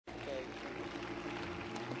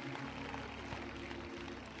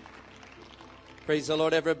Praise the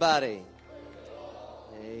Lord, everybody.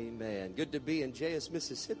 Amen. Good to be in Jayess,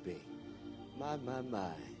 Mississippi. My.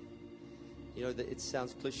 You know, it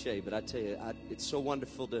sounds cliche, but I tell you, it's so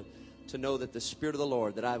wonderful to know that the Spirit of the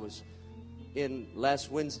Lord that I was in last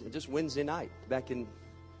Wednesday night, back in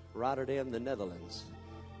Rotterdam, the Netherlands,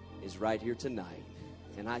 is right here tonight.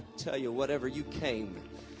 And I tell you, whatever you came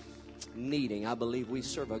needing, I believe we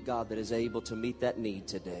serve a God that is able to meet that need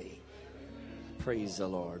today. Praise the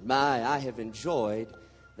Lord. I have enjoyed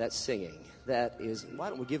that singing. That is, why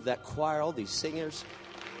don't we give that choir, all these singers,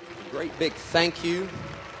 a great big thank you.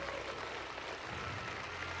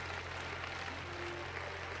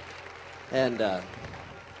 And I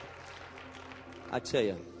tell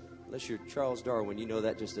you, unless you're Charles Darwin, you know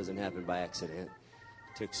that just doesn't happen by accident.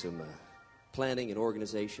 It took some planning and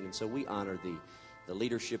organization. And so we honor the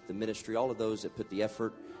leadership, the ministry, all of those that put the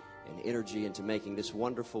effort and energy into making this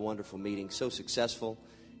wonderful, wonderful meeting so successful.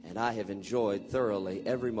 And I have enjoyed thoroughly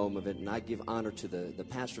every moment of it. And I give honor to the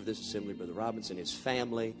pastor of this assembly, Brother Robinson, his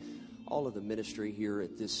family, all of the ministry here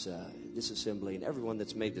at this assembly, and everyone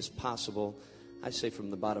that's made this possible. I say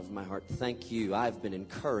from the bottom of my heart, thank you. I've been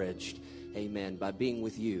encouraged, amen, by being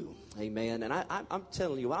with you. Amen. And I'm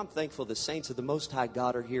telling you, I'm thankful the saints of the Most High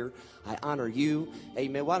God are here. I honor you.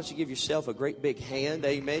 Amen. Why don't you give yourself a great big hand?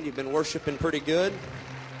 Amen. You've been worshiping pretty good.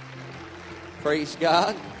 Praise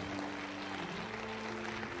God.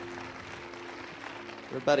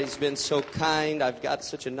 Everybody's been so kind. I've got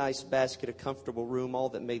such a nice basket, a comfortable room, all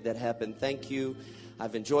that made that happen. Thank you.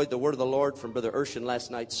 I've enjoyed the word of the Lord from Brother Urshan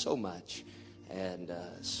last night so much. And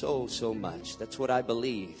so much. That's what I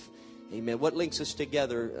believe. Amen. What links us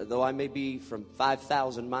together, though I may be from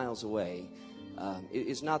 5,000 miles away,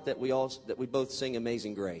 is not that we both sing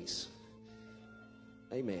Amazing Grace.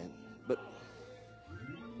 Amen. But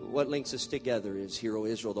what links us together is, Hear, O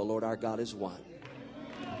Israel, the Lord our God is one.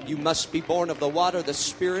 You must be born of the water, the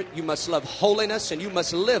Spirit. You must love holiness, and you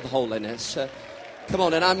must live holiness. Come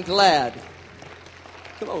on, and I'm glad.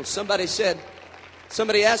 Come on, somebody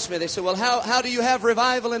asked me, they said, well, how do you have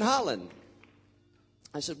revival in Holland?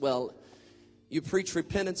 I said, well, you preach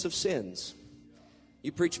repentance of sins.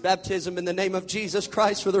 You preach baptism in the name of Jesus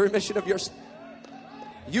Christ for the remission of your sins.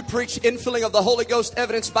 You preach infilling of the Holy Ghost,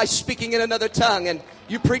 evidenced by speaking in another tongue. And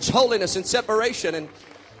you preach holiness and separation. And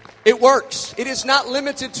it works. It is not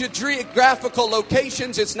limited to geographical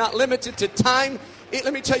locations. It's not limited to time.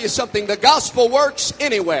 Let me tell you something. The gospel works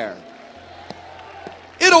anywhere.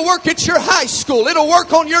 It'll work at your high school. It'll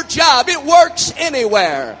work on your job. It works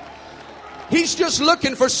anywhere. He's just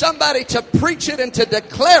looking for somebody to preach it and to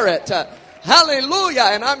declare it. Hallelujah.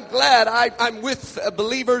 And I'm glad I'm with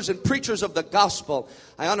believers and preachers of the gospel.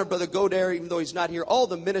 I honor Brother Godare, even though he's not here. All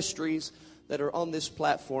the ministries that are on this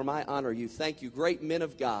platform, I honor you. Thank you. Great men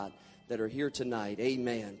of God that are here tonight.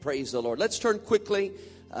 Amen. Praise the Lord. Let's turn quickly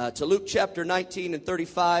to Luke chapter 19 and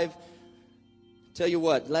 35. Tell you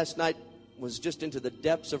what, last night was just into the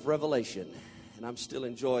depths of revelation, and I'm still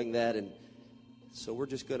enjoying that. And so we're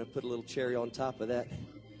just going to put a little cherry on top of that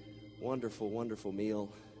wonderful, wonderful meal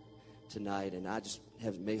tonight. And I just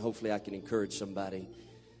hopefully I can encourage somebody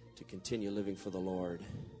to continue living for the Lord.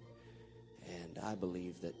 And I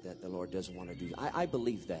believe that the Lord doesn't want to do that. I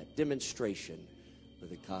believe that. Demonstration,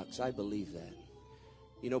 Brother Cox. I believe that.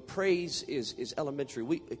 You know, praise is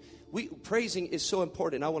elementary. Praising is so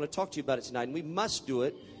important. I want to talk to you about it tonight. And we must do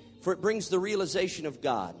it, for it brings the realization of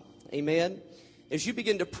God. Amen. As you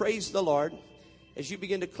begin to praise the Lord, as you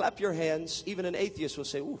begin to clap your hands, even an atheist will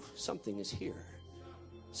say, ooh, something is here.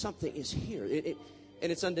 Something is here.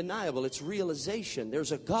 And it's undeniable. It's realization.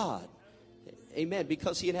 There's a God. Amen.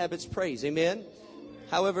 Because he inhabits praise. Amen.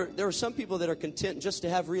 However, there are some people that are content just to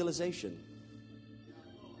have realization.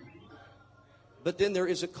 But then there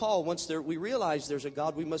is a call. Once we realize there's a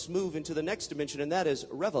God, we must move into the next dimension, and that is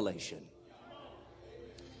revelation.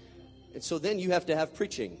 And so then you have to have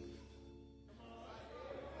preaching.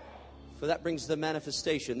 For that brings the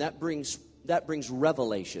manifestation. That brings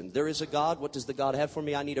revelation. There is a God. What does the God have for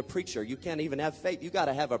me? I need a preacher. You can't even have faith. You got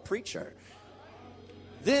to have a preacher.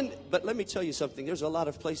 But let me tell you something. There's a lot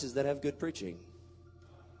of places that have good preaching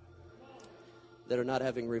that are not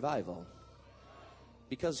having revival.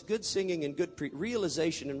 Because good singing and good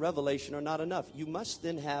realization and revelation are not enough. You must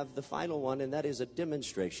then have the final one, and that is a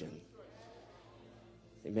demonstration.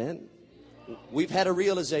 Amen. We've had a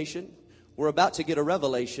realization. We're about to get a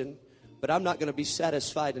revelation. But I'm not going to be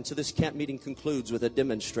satisfied until this camp meeting concludes with a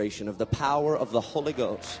demonstration of the power of the Holy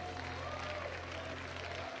Ghost.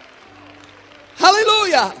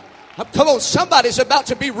 Hallelujah. Come on, somebody's about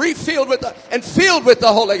to be refilled and filled with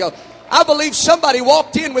the Holy Ghost. I believe somebody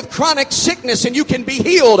walked in with chronic sickness and you can be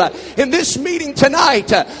healed in this meeting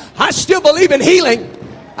tonight. I still believe in healing.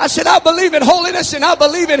 I said, I believe in holiness and I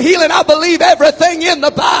believe in healing. I believe everything in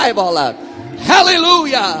the Bible.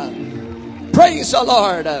 Hallelujah. Praise the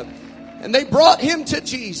Lord. And they brought him to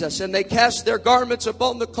Jesus, and they cast their garments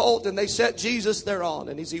upon the colt, and they set Jesus thereon.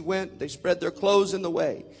 And as he went, they spread their clothes in the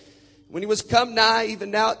way. When he was come nigh,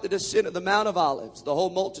 even now at the descent of the Mount of Olives, the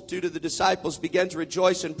whole multitude of the disciples began to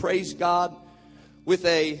rejoice and praise God with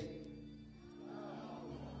a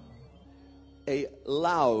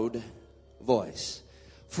loud voice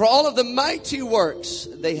for all of the mighty works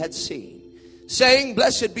they had seen, saying,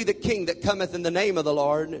 Blessed be the King that cometh in the name of the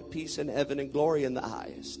Lord, peace in heaven and glory in the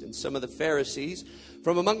highest. And some of the Pharisees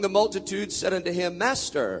from among the multitude said unto him,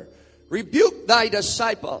 Master, rebuke thy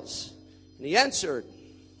disciples. And he answered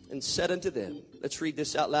and said unto them, let's read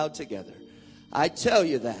this out loud together. I tell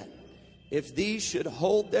you that if these should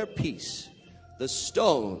hold their peace, the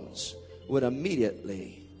stones would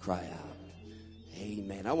immediately cry out.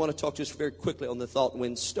 Amen. I want to talk just very quickly on the thought,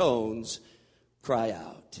 when stones cry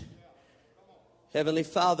out. Heavenly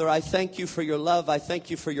Father, I thank you for your love. I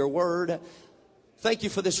thank you for your word. Thank you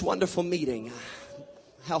for this wonderful meeting.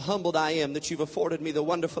 How humbled I am that you've afforded me the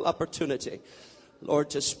wonderful opportunity,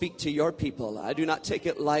 Lord, to speak to your people. I do not take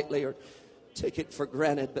it lightly or take it for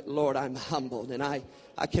granted, but Lord, I'm humbled, and I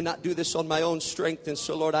cannot do this on my own strength. And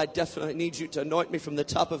so, Lord, I definitely need you to anoint me from the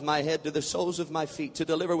top of my head to the soles of my feet, to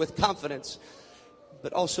deliver with confidence,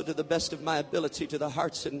 but also to the best of my ability to the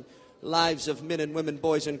hearts and lives of men and women,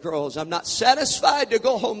 boys and girls. I'm not satisfied to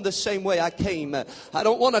go home the same way I came. I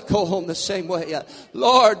don't want to go home the same way,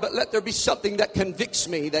 Lord, but let there be something that convicts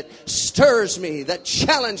me, that stirs me, that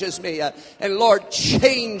challenges me, and Lord,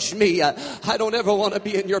 change me. I don't ever want to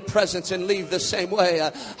be in your presence and leave the same way.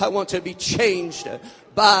 I want to be changed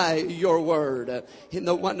by your word, in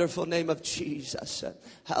the wonderful name of Jesus.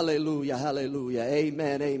 Hallelujah, hallelujah,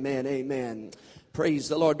 amen, amen, amen. Praise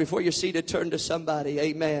the Lord. Before you're seated, turn to somebody,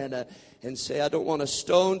 amen, and say, I don't want a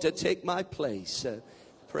stone to take my place.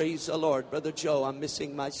 Praise the Lord. Brother Joe, I'm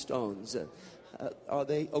missing my stones. Are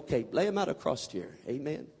they? Okay, lay them out across here.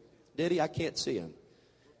 Amen. Did he? I can't see him.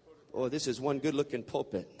 Oh, this is one good-looking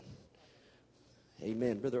pulpit.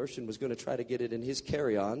 Amen. Brother Urshan was going to try to get it in his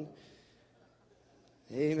carry-on.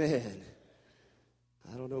 Amen.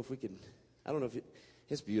 I don't know if we can,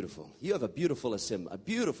 it's beautiful. You have a beautiful assembly, a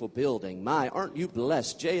beautiful building. My, aren't you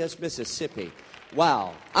blessed? Jayess, Mississippi.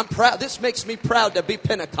 Wow. I'm proud. This makes me proud to be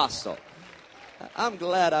Pentecostal. I'm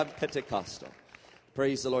glad I'm Pentecostal.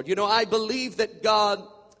 Praise the Lord. You know, I believe that God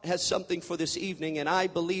has something for this evening, and I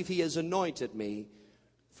believe he has anointed me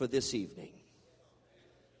for this evening.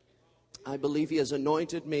 I believe he has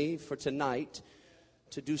anointed me for tonight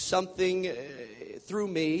to do something through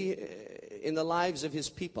me in the lives of his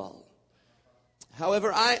people.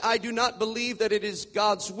 However, I do not believe that it is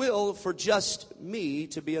God's will for just me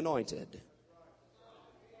to be anointed.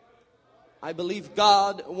 I believe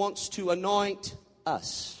God wants to anoint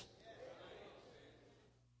us.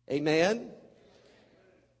 Amen.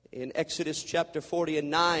 In Exodus chapter 40 and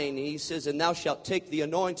 9, he says, And thou shalt take the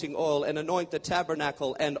anointing oil and anoint the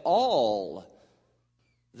tabernacle and all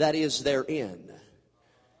that is therein.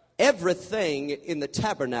 Everything in the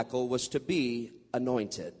tabernacle was to be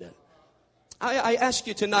anointed. I ask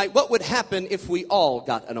you tonight, what would happen if we all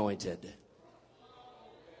got anointed?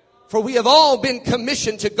 For we have all been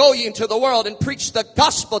commissioned to go ye into the world and preach the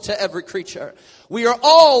gospel to every creature. We are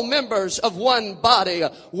all members of one body,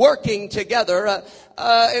 working together.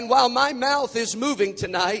 And while my mouth is moving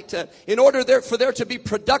tonight, in order for there to be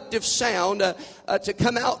productive sound to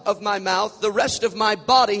come out of my mouth, the rest of my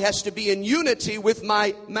body has to be in unity with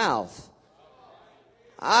my mouth.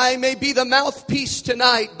 I may be the mouthpiece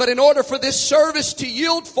tonight, but in order for this service to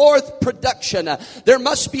yield forth production, there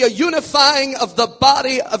must be a unifying of the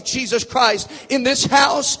body of Jesus Christ in this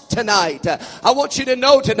house tonight. I want you to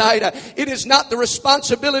know tonight, it is not the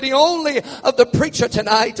responsibility only of the preacher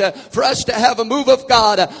tonight for us to have a move of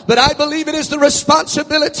God, but I believe it is the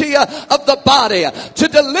responsibility of the body to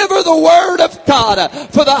deliver the word of God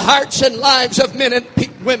for the hearts and lives of men and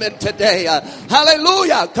women today.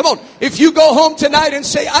 Hallelujah. Come on. If you go home tonight and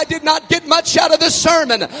say, I did not get much out of this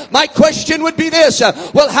sermon, my question would be this.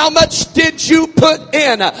 Well, how much did you put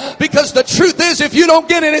in? Because the truth is, if you don't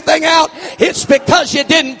get anything out, it's because you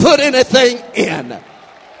didn't put anything in.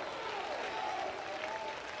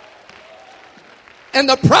 And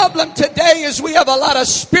the problem today is we have a lot of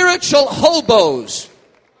spiritual hobos.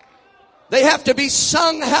 They have to be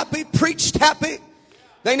sung happy, preached happy.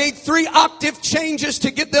 They need 3 octave changes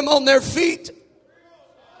to get them on their feet.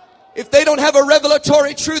 If they don't have a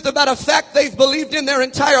revelatory truth about a fact they've believed in their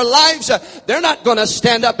entire lives, they're not going to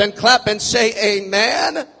stand up and clap and say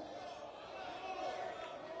amen.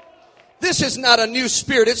 This is not a new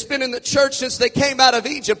spirit. It's been in the church since they came out of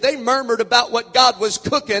Egypt. They murmured about what God was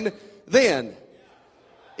cooking then.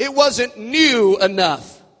 It wasn't new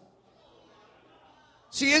enough.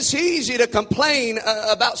 See, it's easy to complain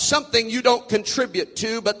about something you don't contribute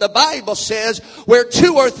to, but the Bible says where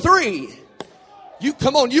two or three. You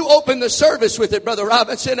come on, you open the service with it, Brother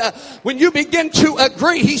Robinson. When you begin to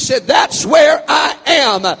agree, he said, that's where I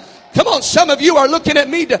am. Come on, some of you are looking at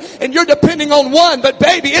me and you're depending on one, but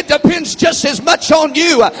baby, it depends just as much on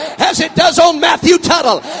you as it does on Matthew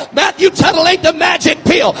Tuttle. Matthew Tuttle ain't the magic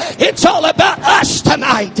pill. It's all about us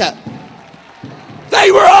tonight.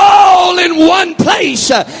 They were all in one place,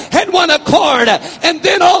 had one accord, and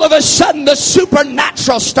then all of a sudden the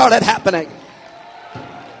supernatural started happening.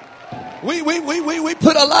 We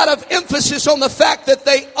put a lot of emphasis on the fact that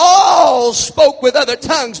they all spoke with other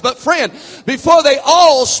tongues. But friend, before they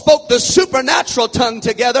all spoke the supernatural tongue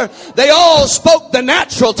together, they all spoke the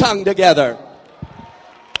natural tongue together.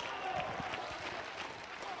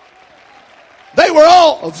 They were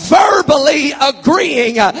all verbally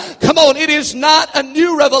agreeing. Come on, it is not a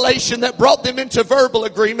new revelation that brought them into verbal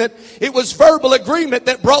agreement. It was verbal agreement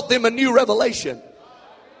that brought them a new revelation.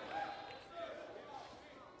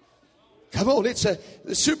 Come on, it's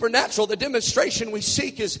the supernatural. The demonstration we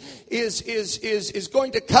seek is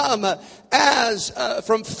going to come as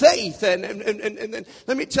from faith. And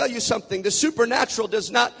let me tell you something. The supernatural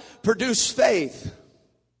does not produce faith.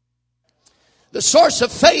 The source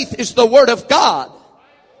of faith is the Word of God.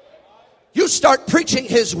 You start preaching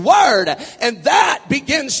His Word, and that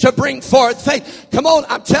begins to bring forth faith. Come on,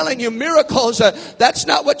 I'm telling you, miracles, that's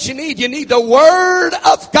not what you need. You need the Word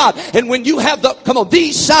of God. And when you have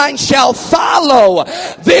these signs shall follow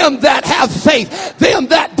them that have faith, them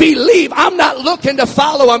that believe. I'm not looking to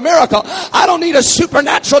follow a miracle. I don't need a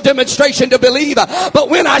supernatural demonstration to believe. But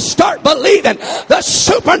when I start believing, the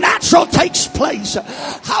supernatural takes place.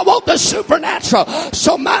 I want the supernatural.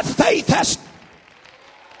 So my faith has.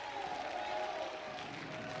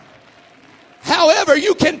 However,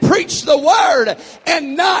 you can preach the word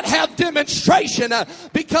and not have demonstration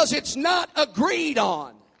because it's not agreed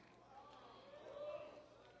on.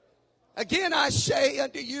 Again, I say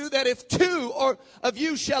unto you that if two or of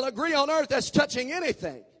you shall agree on earth as touching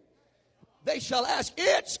anything, they shall ask.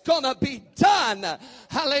 It's gonna be done.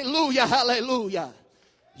 Hallelujah, hallelujah.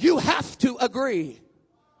 You have to agree.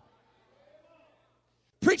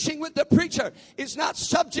 Preaching with the preacher is not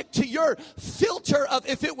subject to your filter of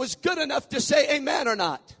if it was good enough to say amen or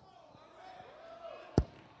not.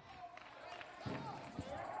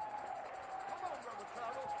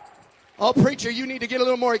 Oh, preacher, you need to get a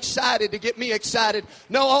little more excited to get me excited.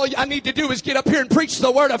 No, all I need to do is get up here and preach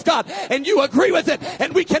the Word of God, and you agree with it,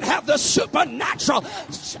 and we can have the supernatural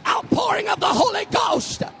outpouring of the Holy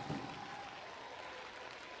Ghost.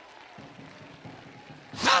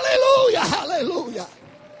 Hallelujah, hallelujah.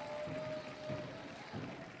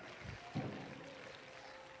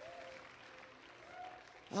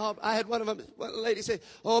 Oh, I had one lady say,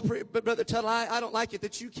 oh, but Brother Tuttle, I don't like it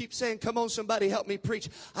that you keep saying, come on, somebody help me preach.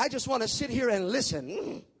 I just want to sit here and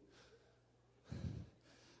listen.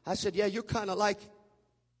 I said, yeah, you're kind of like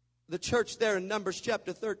the church there in Numbers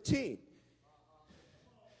chapter 13.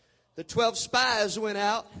 The 12 spies went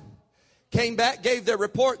out, came back, gave their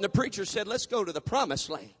report, and the preacher said, let's go to the promised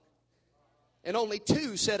land. And only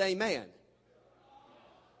 2 said amen.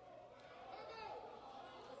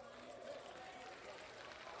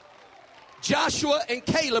 Joshua and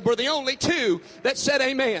Caleb were the only 2 that said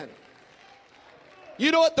amen. You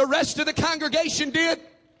know what the rest of the congregation did?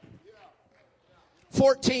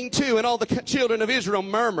 14:2, and all the children of Israel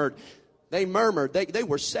murmured. They murmured. They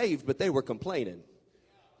were saved, but they were complaining.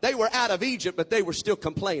 They were out of Egypt, but they were still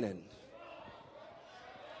complaining.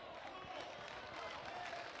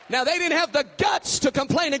 Now, they didn't have the guts to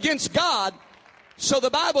complain against God, so the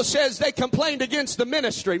Bible says they complained against the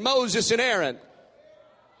ministry, Moses and Aaron.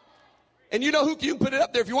 And you know who you can put it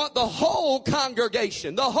up there if you want? The whole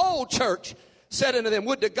congregation, the whole church said unto them,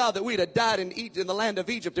 would to God that we'd have died in the land of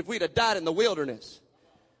Egypt, if we'd have died in the wilderness.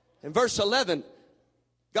 In verse 11,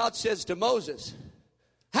 God says to Moses,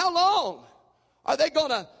 how long are they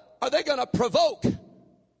gonna provoke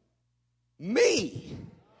me?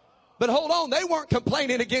 But hold on, they weren't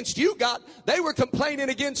complaining against you, God. They were complaining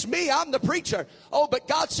against me. I'm the preacher. Oh, but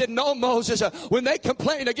God said, no, Moses, when they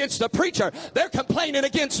complain against the preacher, they're complaining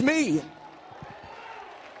against me.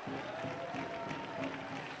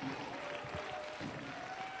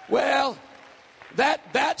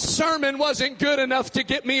 That sermon wasn't good enough to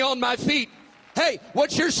get me on my feet. Hey,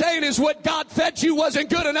 what you're saying is what God fed you wasn't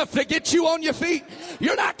good enough to get you on your feet.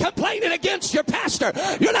 You're not complaining against your pastor.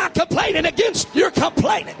 You're not complaining against, you're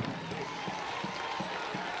complaining.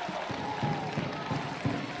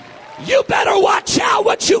 You better watch out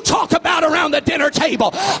what you talk about around the dinner table.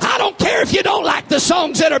 I don't care if you don't like the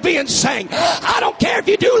songs that are being sang. I don't care if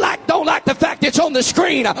you don't like the fact it's on the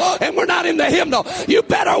screen and we're not in the hymnal. You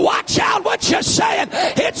better watch out what you're saying.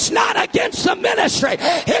 It's not against the ministry.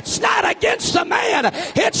 It's not against the man.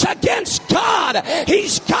 It's against God.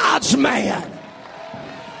 He's God's man.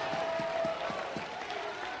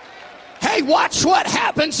 Hey, watch what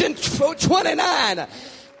happens in 29.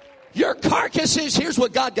 Your carcasses, here's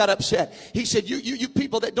what God got upset. He said, you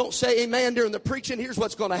people that don't say amen during the preaching, here's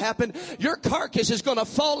what's going to happen. Your carcass is going to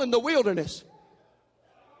fall in the wilderness.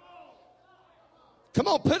 Come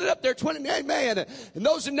on, put it up there, 20, amen. And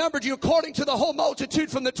those that numbered you according to the whole multitude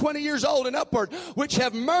from the 20 years old and upward, which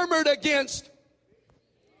have murmured against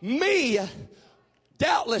me,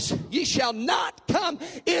 doubtless ye shall not come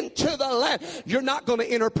into the land. You're not going to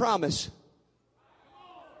enter promise.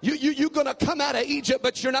 You're going to come out of Egypt,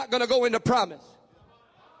 but you're not going to go into promise.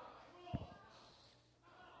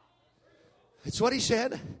 That's what he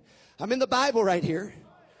said. I'm in the Bible right here.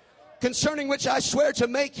 Concerning which I swear to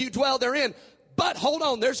make you dwell therein. But hold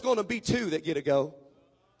on, there's going to be two that get to go.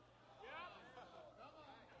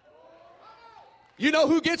 You know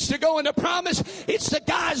who gets to go into promise? It's the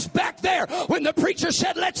guys back there. When the preacher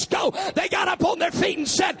said, let's go, they got up on their feet and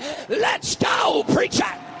said, let's go, preacher.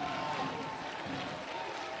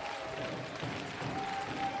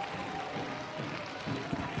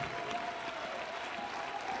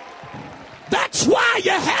 That's why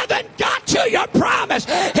you haven't got to your promise,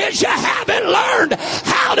 is you haven't learned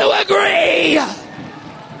how to agree.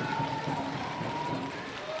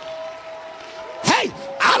 Hey,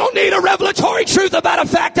 I don't need a revelatory truth about a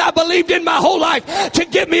fact I believed in my whole life to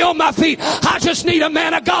get me on my feet. I just need a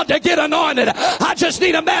man of God to get anointed. I just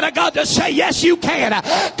need a man of God to say, yes, you can.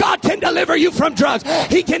 God can deliver you from drugs.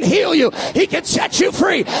 He can heal you. He can set you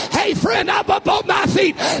free. Hey, friend, I'm up on my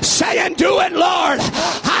feet saying, do it, Lord.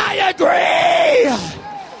 I agree.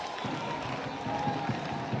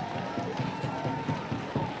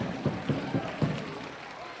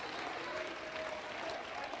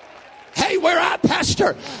 Hey, where I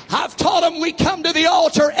pastor, I've taught them we come to the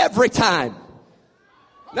altar every time.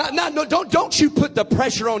 No, don't you put the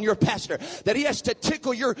pressure on your pastor that he has to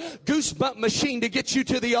tickle your goosebump machine to get you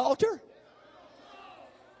to the altar.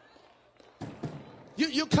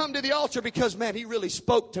 You come to the altar because, man, he really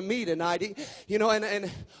spoke to me tonight.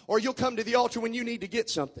 Or you'll come to the altar when you need to get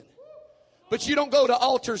something. But you don't go to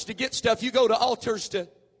altars to get stuff. You go to altars to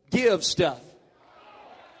give stuff.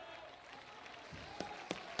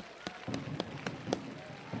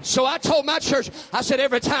 So I told my church, I said,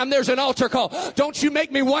 every time there's an altar call, don't you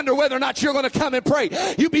make me wonder whether or not you're going to come and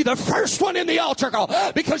pray. You be the first one in the altar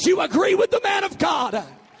call because you agree with the man of God.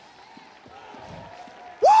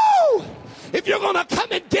 Woo! If you're going to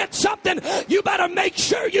come and get something, you better make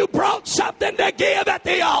sure you brought something to give at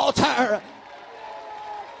the altar.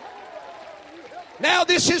 Now,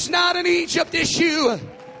 this is not an Egypt issue,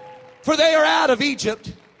 for they are out of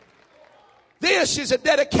Egypt. This is a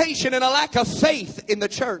dedication and a lack of faith in the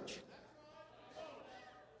church.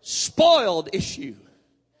 Spoiled issue.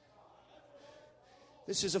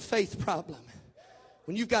 This is a faith problem.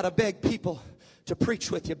 When you've got to beg people to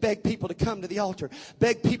preach with you, beg people to come to the altar,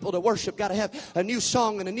 beg people to worship, got to have a new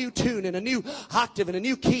song and a new tune and a new octave and a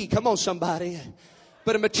new key. Come on, somebody.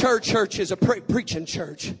 But a mature church is a preaching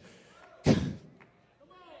church.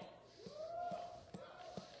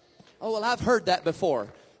 Oh, well, I've heard that before.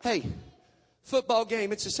 Hey, football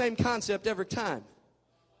game, it's the same concept every time.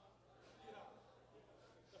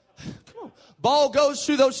 Come on. Ball goes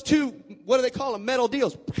through those two, what do they call them, metal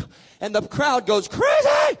deals. And the crowd goes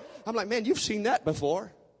crazy. I'm like, man, you've seen that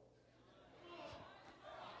before.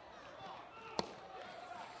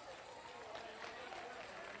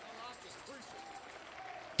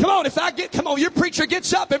 Come on, your preacher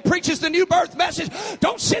gets up and preaches the new birth message.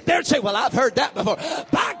 Don't sit there and say, well, I've heard that before.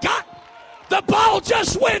 By God, the ball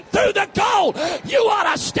just went through the goal. You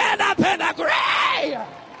ought to stand up and agree.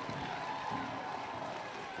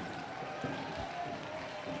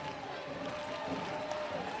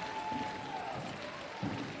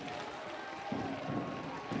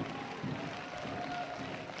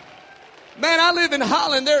 Man, I live in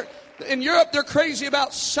Holland. In Europe, they're crazy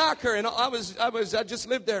about soccer. And I just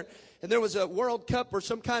lived there. And there was a World Cup or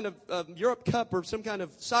some kind of Europe Cup or some kind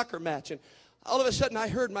of soccer match. And all of a sudden, I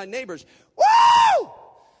heard my neighbors, woo!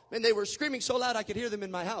 And they were screaming so loud I could hear them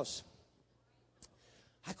in my house.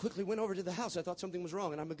 I quickly went over to the house. I thought something was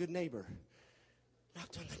wrong, and I'm a good neighbor.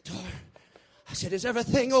 Knocked on the door. I said, is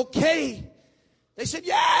everything okay? They said,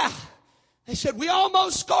 yeah. They said, we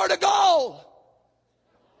almost scored a goal.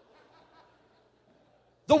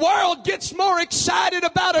 The world gets more excited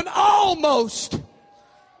about an almost.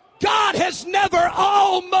 God has never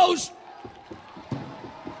almost.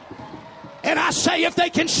 And I say, if they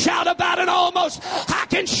can shout about it almost, I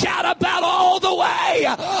can shout about all the way.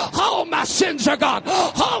 All my sins are gone.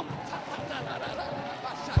 Oh,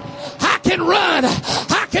 I can run.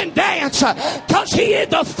 I can dance. Because He is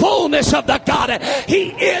the fullness of the Godhead. He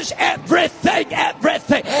is everything,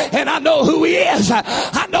 everything. And I know who He is.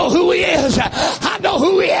 I know who He is. I know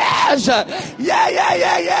who He is. Yeah, yeah,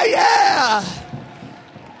 yeah, yeah, yeah.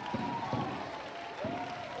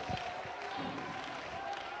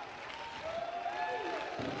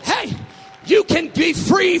 Hey, you can be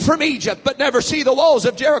free from Egypt, but never see the walls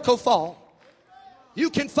of Jericho fall. You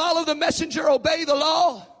can follow the messenger, obey the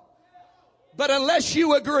law, but unless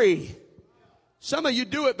you agree, some of you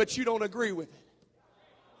do it, but you don't agree with it.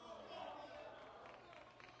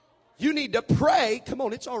 You need to pray. Come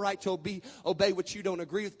on, it's all right to obey what you don't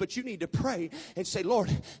agree with, but you need to pray and say, Lord,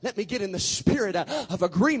 let me get in the spirit of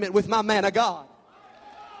agreement with my man of God.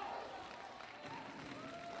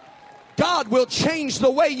 God will change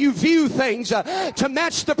the way you view things to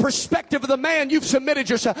match the perspective of the man you've submitted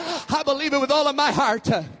yourself. I believe it with all of my heart.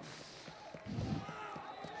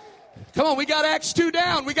 Come on, we got Acts 2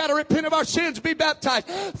 down. We got to repent of our sins, be baptized,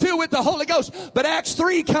 filled with the Holy Ghost. But Acts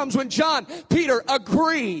 3 comes when John, Peter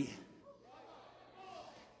agree.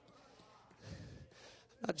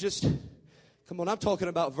 Not just, come on, I'm talking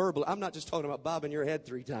about verbal. I'm not just talking about bobbing your head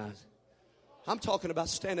 3 times. I'm talking about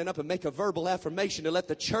standing up and make a verbal affirmation to let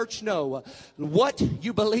the church know what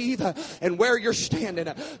you believe and where you're standing.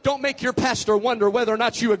 Don't make your pastor wonder whether or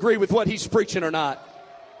not you agree with what he's preaching or not.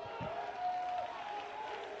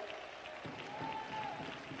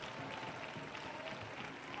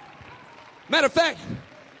 Matter of fact,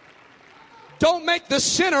 don't make the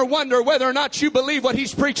sinner wonder whether or not you believe what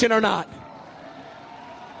he's preaching or not.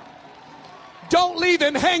 Don't leave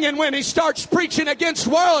him hanging when he starts preaching against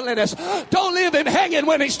worldliness. Don't leave him hanging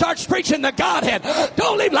when he starts preaching the Godhead.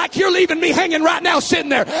 Don't leave like you're leaving me hanging right now sitting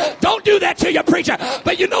there. Don't do that to your preacher.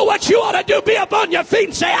 But you know what you ought to do? Be up on your feet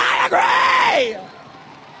and say, I agree.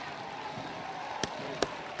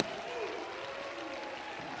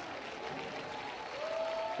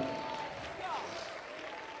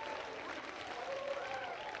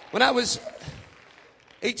 When I was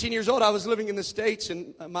 18 years old, I was living in the States,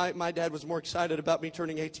 and my dad was more excited about me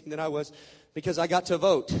turning 18 than I was because I got to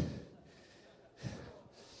vote.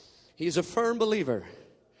 He's a firm believer.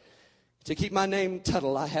 To keep my name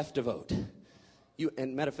Tuttle, I have to vote.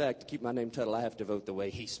 And matter of fact, to keep my name Tuttle, I have to vote the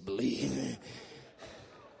way he's believing.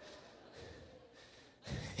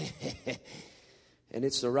 And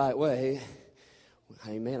it's the right way.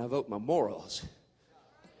 Amen. I vote my morals.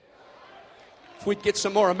 If we'd get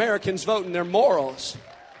some more Americans voting their morals.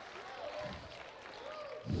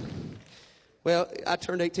 Well, I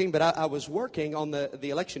turned 18, but I was working on the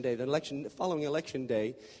election day. The following election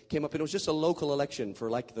day came up, and it was just a local election for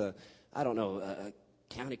like the, I don't know,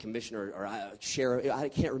 county commissioner or sheriff. I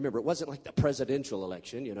can't remember. It wasn't like the presidential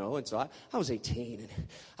election, you know. And so I was 18,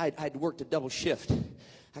 and I'd worked a double shift.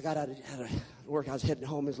 I got out of work. I was heading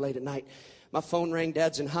home. It was late at night. My phone rang.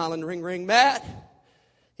 Dad's in Holland. Ring, ring. Matt?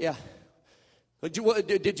 Yeah. Did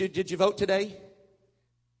you vote today?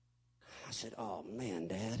 I said, oh, man,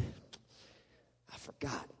 Dad. I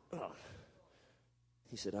forgot. Oh.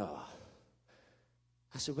 He said, oh.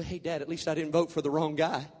 I said, well, hey, Dad, at least I didn't vote for the wrong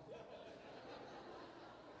guy.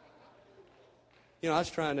 You know, I was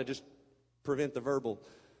trying to just prevent the verbal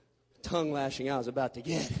tongue lashing I was about to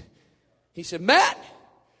get. He said, Matt,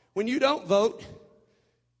 when you don't vote,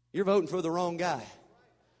 you're voting for the wrong guy.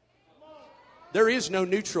 There is no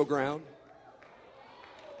neutral ground.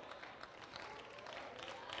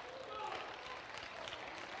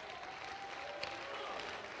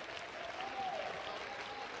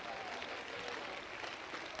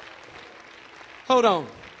 Hold on.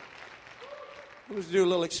 I'm going to do a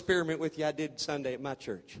little experiment with you I did Sunday at my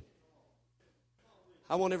church.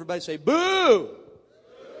 I want everybody to say, boo! Boo.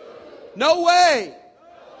 No way! No way!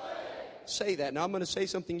 Say that. Now I'm going to say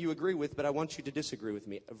something you agree with, but I want you to disagree with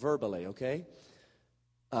me verbally, okay?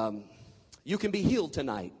 You can be healed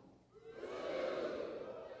tonight.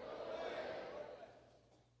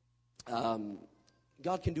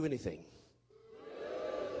 God can do anything.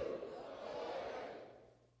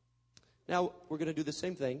 Now, we're going to do the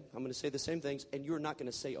same thing. I'm going to say the same things, and you're not going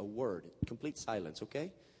to say a word. Complete silence, okay?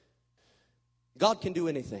 God can do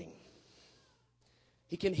anything.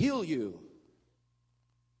 He can heal you.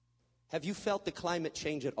 Have you felt the climate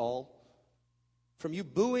change at all? From you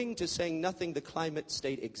booing to saying nothing, the climate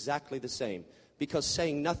stayed exactly the same. Because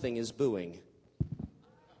saying nothing is booing.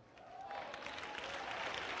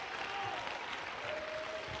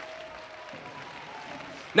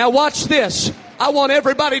 Now watch this. I want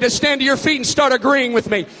everybody to stand to your feet and start agreeing with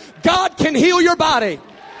me. God can heal your body.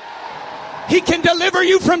 He can deliver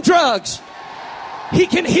you from drugs. He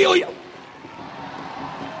can heal you.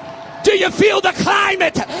 Do you feel the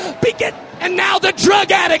climate begin? And now the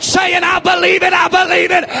drug addict saying, I believe it, I believe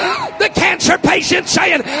it. The cancer patient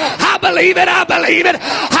saying, I believe it, I believe it.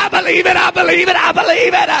 I believe it, I believe it, I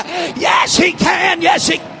believe it. Yes, he can. Yes,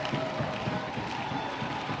 he can.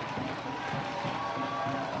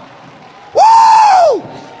 Woo!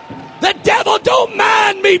 The devil don't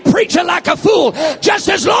mind me preaching like a fool, just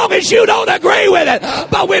as long as you don't agree with it.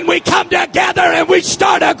 But when we come together and we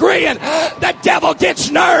start agreeing, the devil gets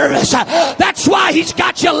nervous. That's why he's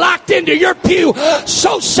got you locked into your pew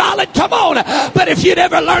so solid. Come on. But if you'd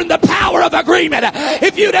ever learned the power of agreement,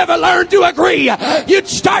 if you'd ever learned to agree, you'd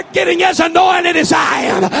start getting as anointed as I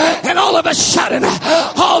am. And all of a sudden,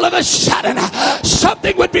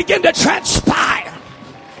 something would begin to transpire.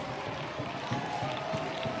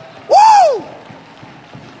 Woo!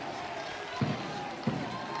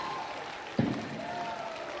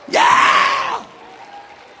 Yeah!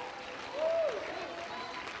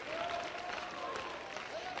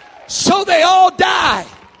 So they all die.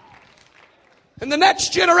 And the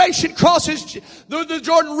next generation crosses the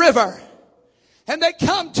Jordan River. And they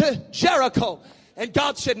come to Jericho. And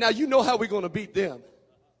God said, now you know how we're going to beat them.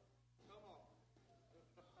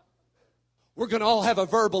 We're going to all have a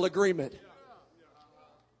verbal agreement.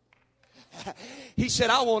 He said,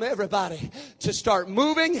 I want everybody to start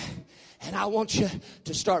moving, and I want you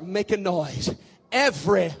to start making noise.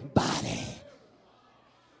 Everybody.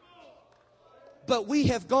 But we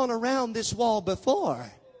have gone around this wall before.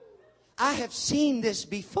 I have seen this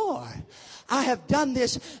before. I have done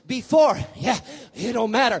this before. Yeah, it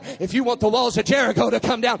don't matter. If you want the walls of Jericho to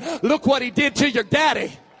come down, look what he did to your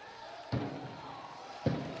daddy.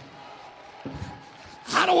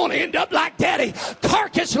 I don't want to end up like daddy,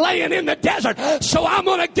 carcass laying in the desert. So I'm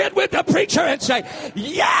going to get with the preacher and say,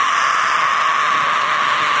 yeah!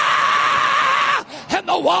 And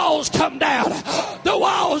the walls come down. The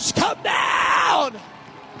walls come down.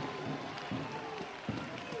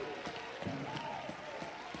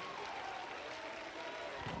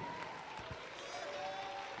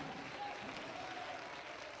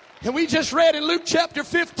 And we just read in Luke chapter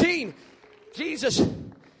 15,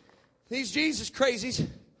 these Jesus crazies,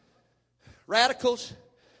 radicals,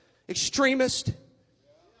 extremists.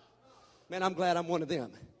 Man, I'm glad I'm one of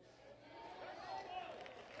them.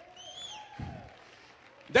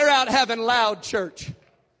 They're out having loud church.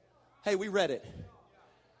 Hey, we read it.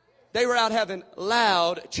 They were out having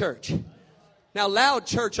loud church. Now, loud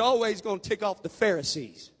church always going to tick off the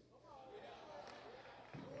Pharisees.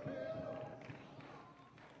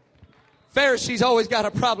 Pharisees always got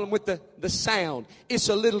a problem with the sound. It's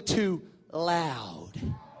a little too loud.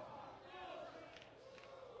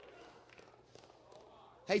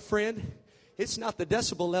 Hey, friend, it's not the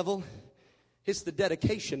decibel level. It's the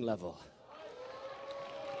dedication level.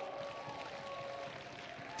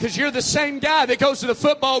 Because you're the same guy that goes to the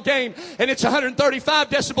football game and it's 135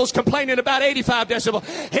 decibels complaining about 85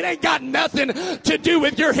 decibels. It ain't got nothing to do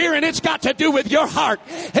with your hearing. It's got to do with your heart.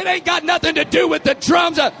 It ain't got nothing to do with the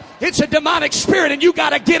drums. It's a demonic spirit and you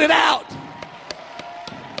got to get it out.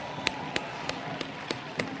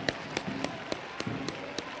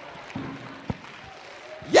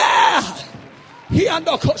 Yeah.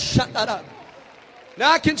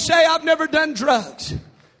 Now I can say I've never done drugs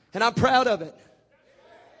and I'm proud of it.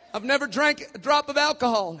 I've never drank a drop of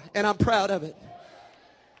alcohol, and I'm proud of it.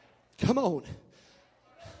 Come on.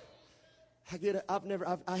 I get it.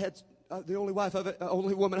 The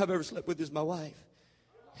only woman I've ever slept with is my wife.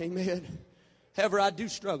 Amen. However, I do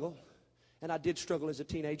struggle, and I did struggle as a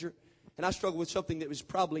teenager, and I struggled with something that was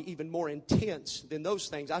probably even more intense than those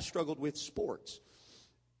things. I struggled with sports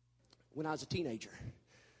when I was a teenager.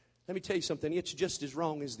 Let me tell you something. It's just as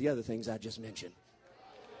wrong as the other things I just mentioned.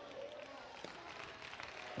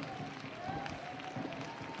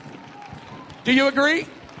 Do you agree?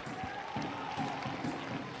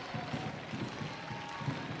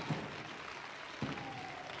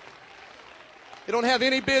 You don't have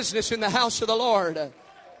any business in the house of the Lord.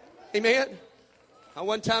 Amen.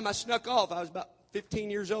 One time I snuck off. I was about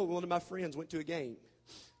 15 years old. One of my friends went to a game.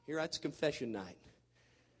 Here, it's confession night.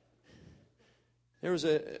 There was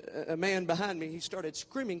a man behind me. He started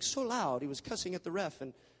screaming so loud. He was cussing at the ref,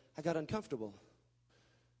 and I got uncomfortable.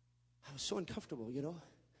 I was so uncomfortable, you know.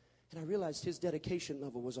 And I realized his dedication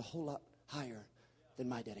level was a whole lot higher than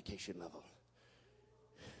my dedication level.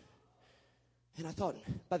 And I thought,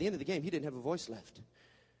 by the end of the game, he didn't have a voice left.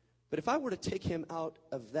 But if I were to take him out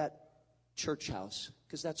of that church house,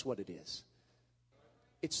 because that's what it is.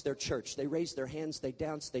 It's their church. They raise their hands, they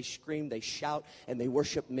dance, they scream, they shout, and they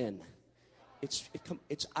worship men. It's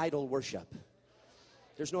idol worship.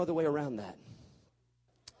 There's no other way around that.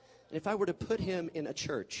 And if I were to put him in a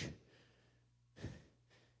church,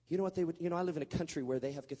 you know what they would, I live in a country where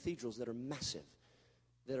they have cathedrals that are massive,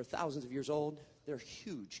 that are thousands of years old. They're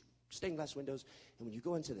huge, stained glass windows. And when you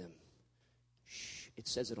go into them, it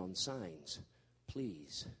says it on signs.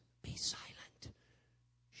 Please be silent.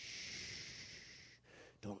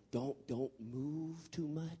 Shh. Don't move too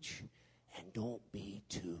much, and don't be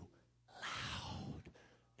too loud.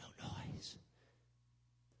 No noise.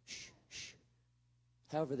 Shh, shh.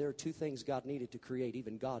 However, there are two things God needed to create.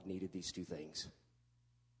 Even God needed these two things.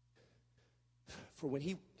 For when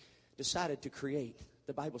he decided to create,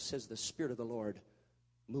 the Bible says the Spirit of the Lord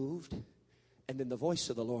moved, and then the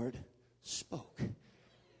voice of the Lord spoke.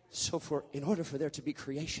 So in order for there to be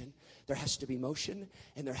creation, there has to be motion,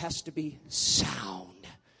 and there has to be sound.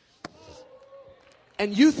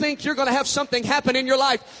 And you think you're going to have something happen in your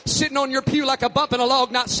life sitting on your pew like a bump in a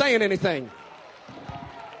log, not saying anything.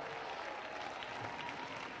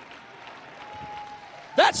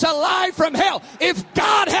 That's a lie from hell. If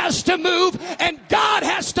God has to move and God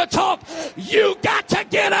has to talk, you got to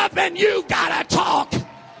get up and you got to talk.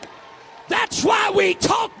 That's why we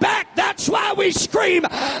talk back. That's why we scream.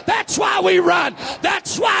 That's why we run.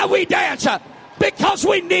 That's why we dance. Because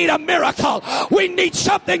we need a miracle. We need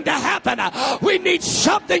something to happen. We need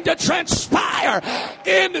something to transpire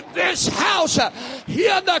in this house.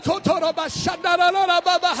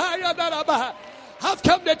 I've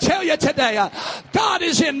come to tell you today, God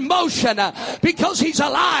is in motion because he's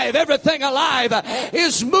alive. Everything alive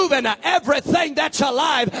is moving. Everything that's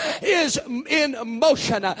alive is in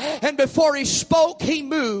motion. And before he spoke, he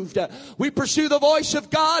moved. We pursue the voice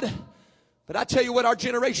of God. But I tell you what our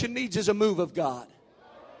generation needs is a move of God.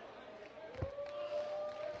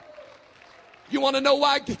 You want to know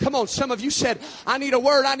why? Come on, some of you said, I need a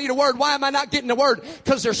word, I need a word. Why am I not getting a word?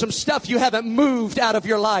 Because there's some stuff you haven't moved out of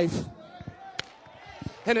your life.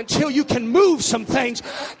 And until you can move some things,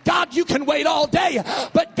 God, you can wait all day,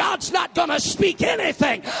 but God's not going to speak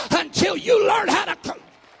anything until you learn how to.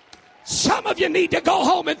 Some of you need to go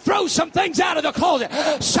home and throw some things out of the closet.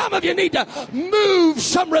 Some of you need to move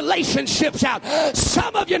some relationships out.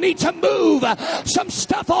 Some of you need to move some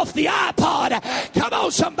stuff off the iPod. Come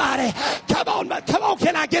on, somebody. Come on.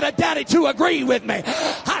 Can I get a daddy to agree with me?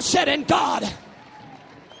 I said, in God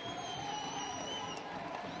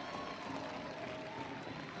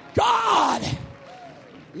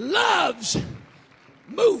loves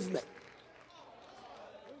movement.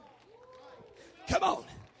 Come on.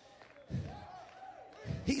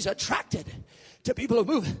 He's attracted to people who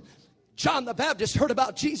move. John the Baptist heard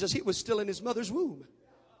about Jesus. He was still in his mother's womb.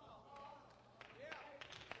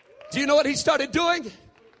 Do you know what he started doing?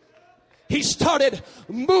 He started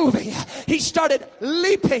moving. He started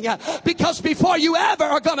leaping. Because before you ever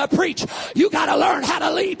are going to preach, you got to learn how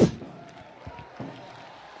to leap.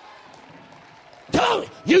 Come on.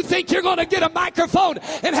 You think you're going to get a microphone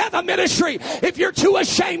and have a ministry if you're too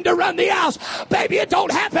ashamed to run the house? Baby, it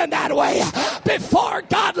don't happen that way. Before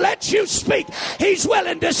God lets you speak, he's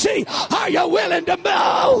willing to see, are you willing to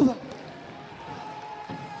move?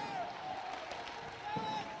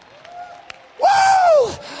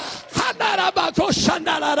 Woo!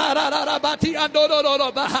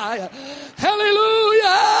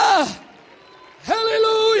 Hallelujah!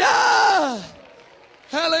 Hallelujah!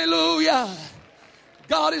 Hallelujah!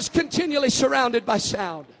 God is continually surrounded by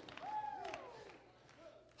sound.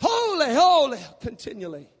 Holy, holy,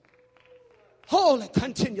 continually. Holy,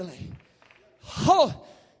 continually.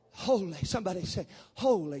 Holy. Somebody say,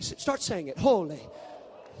 holy. Start saying it. Holy.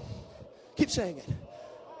 Keep saying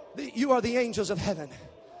it. You are the angels of heaven.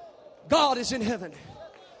 God is in heaven.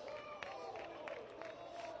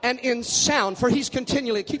 And in sound, for he's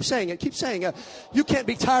continually, keep saying it, keep saying it. You can't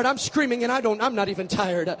be tired. I'm screaming and I'm not even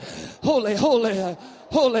tired. Holy, holy,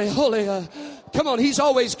 holy, holy. Come on, he's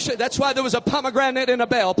always, that's why there was a pomegranate and a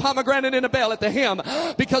bell at the hymn,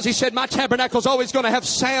 because he said, my tabernacle's always going to have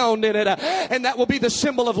sound in it, and that will be the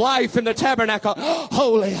symbol of life in the tabernacle.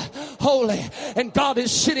 Holy, holy. And God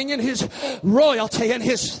is sitting in his royalty and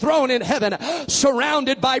his throne in heaven,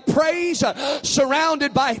 surrounded by praise, and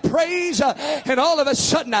all of a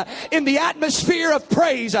sudden, in the atmosphere of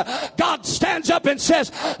praise, God stands up and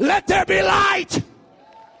says, let there be light.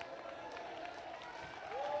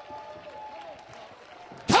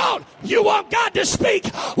 on. You want God to speak?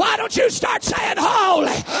 Why don't you start saying,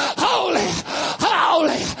 holy, holy,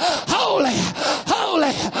 holy, holy,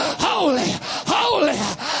 holy, holy, holy.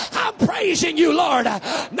 I'm praising you, Lord,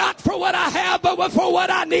 not for what I have, but for what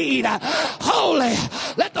I need. Holy,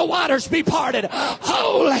 let the waters be parted.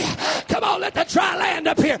 Holy, come on, let the dry land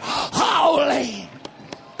appear. Holy.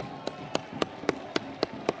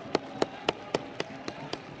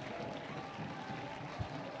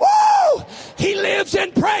 Woo! He lives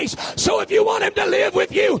in praise. So if you want him to live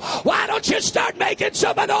with you, why don't you start making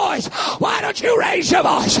some noise? Why don't you raise your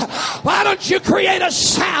voice? Why don't you create a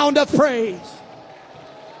sound of praise?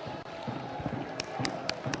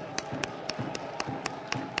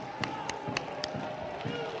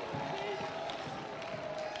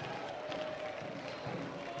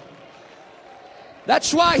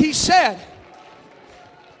 That's why he said,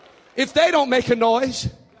 if they don't make a noise,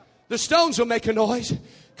 the stones will make a noise,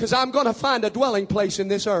 because I'm going to find a dwelling place in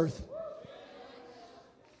this earth.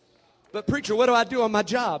 But preacher, what do I do on my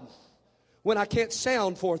job when I can't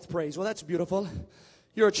sound forth praise? Well, that's beautiful.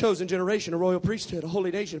 You're a chosen generation, a royal priesthood, a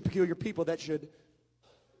holy nation, a peculiar people that should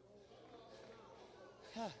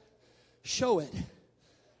show it.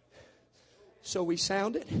 So we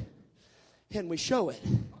sound it and we show it.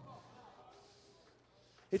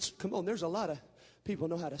 Come on, there's a lot of people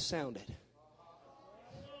know how to sound it.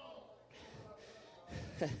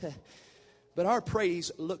 But our praise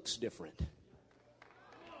looks different.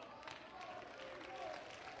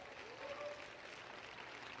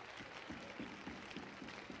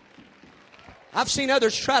 I've seen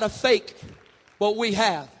others try to fake what we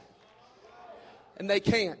have, and they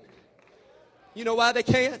can't. You know why they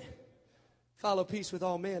can't? Follow peace with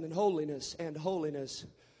all men and holiness,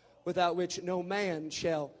 without which no man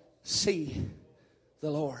shall see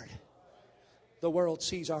the Lord. The world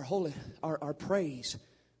sees our praise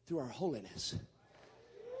through our holiness.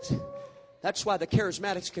 That's why the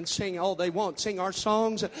charismatics can sing all they want, sing our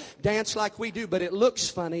songs, dance like we do, but it looks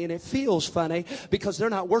funny and it feels funny because they're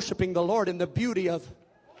not worshiping the Lord in the beauty of,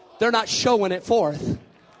 they're not showing it forth.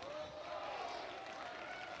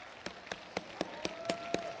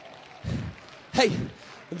 Hey,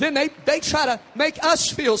 then they try to make us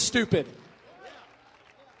feel stupid.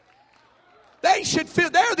 They should feel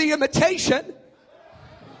they're the imitation.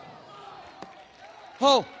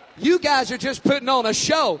 Oh, you guys are just putting on a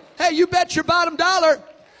show. Hey, you bet your bottom dollar.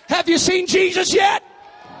 Have you seen Jesus yet?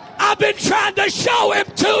 I've been trying to show him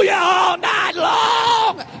to you all night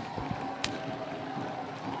long.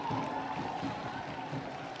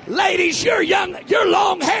 Ladies, you're young, you're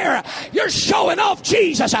long hair, you're showing off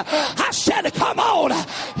Jesus. I said, come on,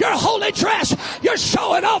 your holy dress, you're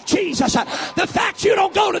showing off Jesus. The fact you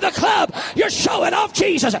don't go to the club, you're showing off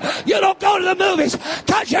Jesus. You don't go to the movies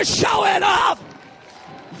because you're showing off.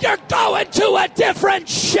 You're going to a different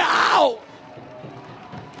show.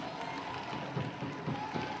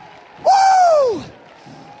 Woo!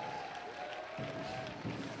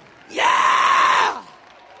 Yeah!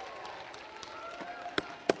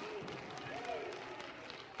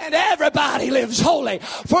 And everybody lives holy.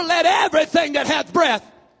 For let everything that hath breath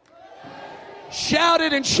shout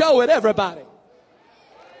it and show it, everybody.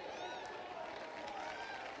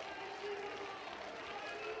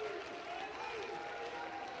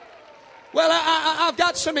 Well, I've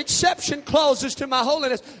got some exception clauses to my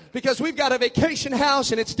holiness because we've got a vacation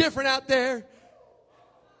house and it's different out there.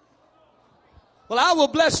 Well, I will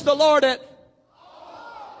bless the Lord at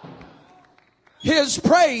his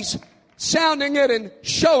praise, sounding it and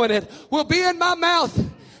showing it will be in my mouth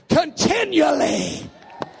continually.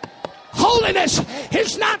 Holiness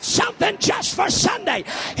is not something just for Sunday.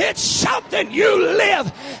 It's something you live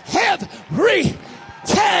every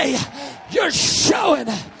day. You're showing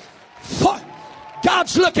for.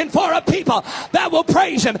 God's looking for a people that will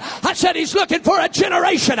praise him. I said he's looking for a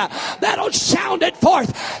generation that'll sound it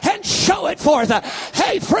forth and show it forth.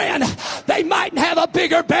 Hey friend, they might have a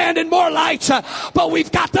bigger band and more lights, but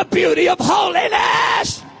we've got the beauty of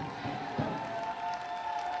holiness.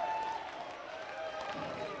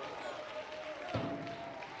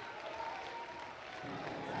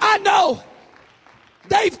 I know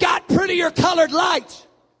they've got prettier colored lights.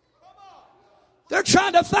 They're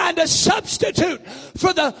trying to find a substitute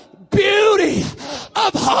for the beauty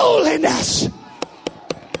of holiness.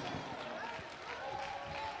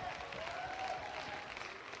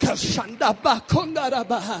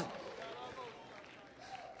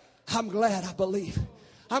 I'm glad I believe.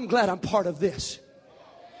 I'm glad I'm part of this.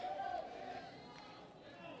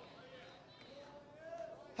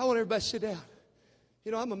 I want everybody to sit down.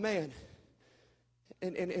 You know, I'm a man.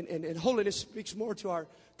 And holiness speaks more to our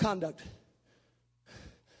conduct.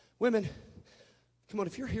 Women, Come on,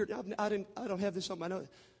 if you're here, I don't have this on my note.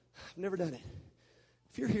 I've never done it.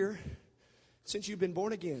 If you're here, since you've been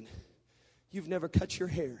born again, you've never cut your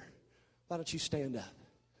hair, why don't you stand up?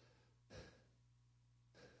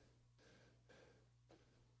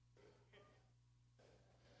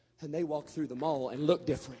 And they walk through the mall and look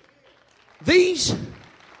different. These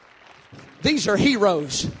are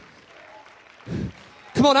heroes.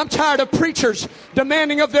 Come on, I'm tired of preachers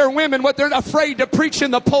demanding of their women what they're afraid to preach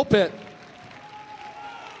in the pulpit.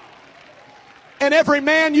 And every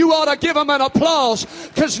man, you ought to give them an applause,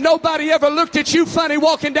 because nobody ever looked at you funny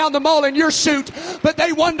walking down the mall in your suit, but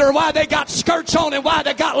they wonder why they got skirts on and why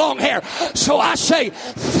they got long hair. So I say,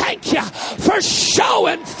 thank you for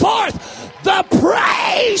showing forth the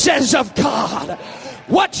praises of God.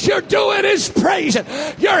 What you're doing is praising.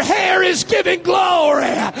 Your hair is giving glory.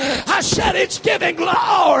 I said it's giving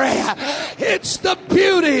glory. It's the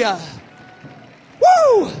beauty.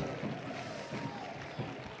 Woo!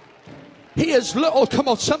 He is, oh, come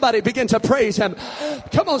on, somebody begin to praise him.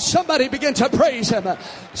 Come on, somebody begin to praise him.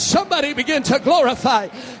 Somebody begin to glorify.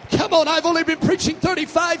 Come on, I've only been preaching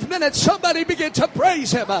 35 minutes. Somebody begin to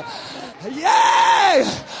praise him. Yay!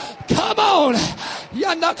 Come on.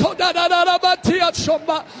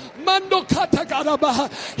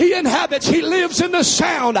 He inhabits, he lives in the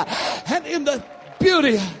sound and in the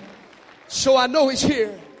beauty. So I know he's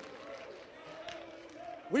here.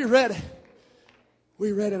 We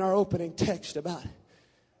read in our opening text about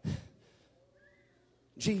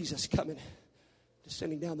Jesus coming,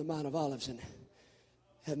 descending down the Mount of Olives, and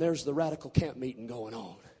there's the radical camp meeting going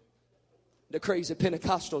on. The crazy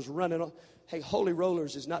Pentecostals running on. Hey, holy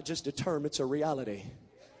rollers is not just a term, it's a reality.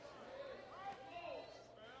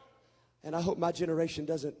 And I hope my generation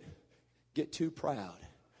doesn't get too proud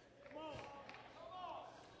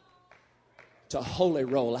to holy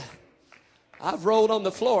roll. I've rolled on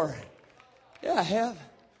the floor. Yeah, I have.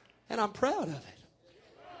 And I'm proud of it.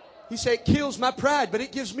 He said it kills my pride, but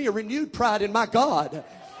it gives me a renewed pride in my God.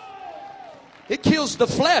 It kills the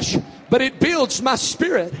flesh, but it builds my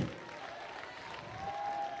spirit.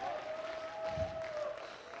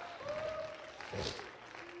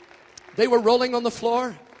 They were rolling on the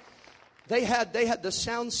floor. They had the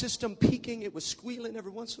sound system peaking. It was squealing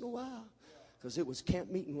every once in a while because it was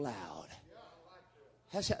camp meeting loud.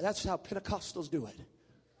 That's how Pentecostals do it.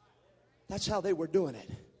 That's how they were doing it.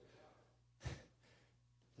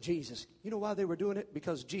 Jesus. You know why they were doing it?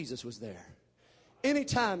 Because Jesus was there.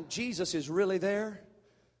 Anytime Jesus is really there,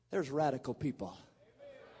 there's radical people.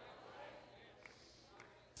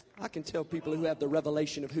 I can tell people who have the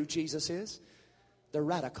revelation of who Jesus is. They're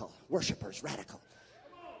radical. Worshipers, radical.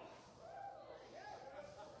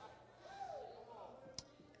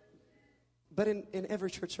 But in every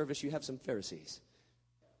church service, you have some Pharisees.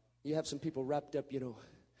 You have some people wrapped up,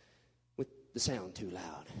 with the sound too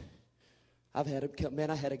loud. I had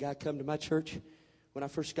a guy come to my church when I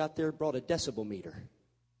first got there, brought a decibel meter.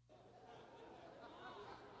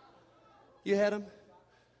 You had him?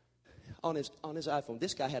 On his iPhone.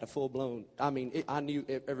 This guy had a full-blown, I knew,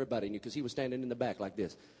 everybody knew, because he was standing in the back like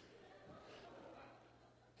this.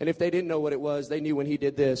 And if they didn't know what it was, they knew when he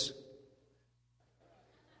did this.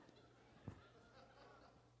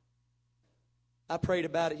 I prayed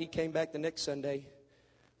about it. He came back the next Sunday.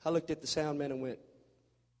 I looked at the sound man and went,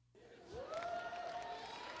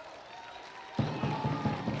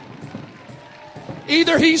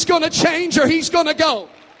 either he's going to change or he's going to go.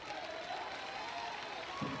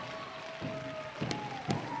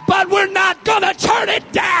 But we're not going to turn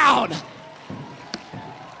it down.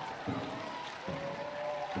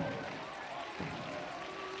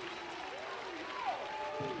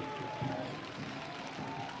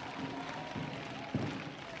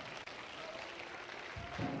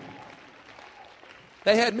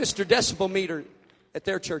 They had Mr. Decibel Meter at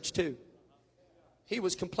their church too. He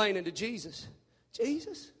was complaining to Jesus.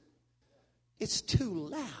 Jesus, it's too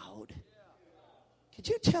loud. Could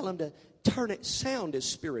you tell him to turn it? Sound is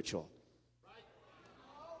spiritual.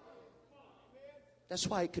 That's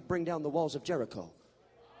why it could bring down the walls of Jericho.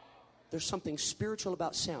 There's something spiritual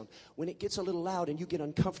about sound. When it gets a little loud and you get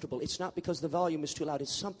uncomfortable, it's not because the volume is too loud.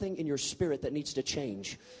 It's something in your spirit that needs to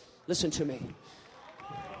change. Listen to me.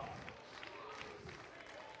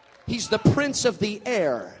 He's the prince of the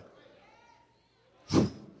air.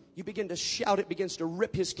 You begin to shout, it begins to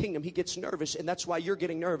rip his kingdom. He gets nervous, and that's why you're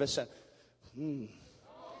getting nervous. A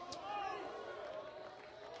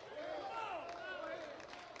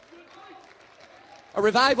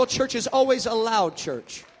revival church is always a loud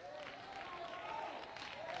church.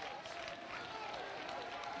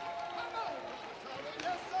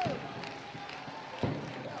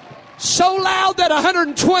 so loud that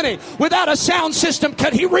 120 without a sound system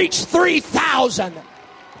could he reach 3,000.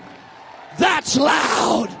 That's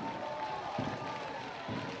loud.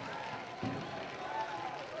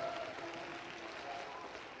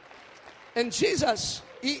 And Jesus,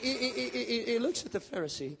 he looks at the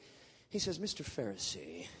Pharisee. He says, Mr.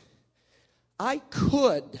 Pharisee, I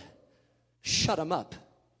could shut him up.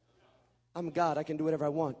 I'm God. I can do whatever I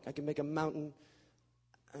want. I can make a mountain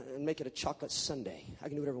and make it a chocolate sundae. I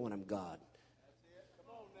can do whatever I want. I'm God.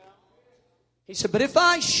 He said, but if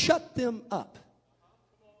I shut them up,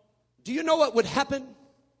 do you know what would happen?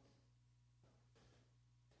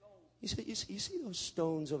 He said, you see those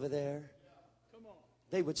stones over there?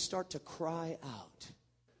 They would start to cry out.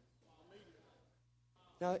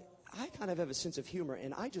 Now, I kind of have a sense of humor,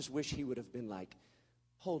 and I just wish he would have been like,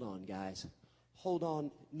 hold on, guys. Hold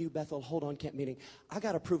on, New Bethel. Hold on, camp meeting. I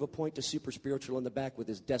got to prove a point to Super Spiritual in the back with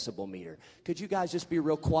his decibel meter. Could you guys just be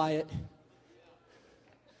real quiet?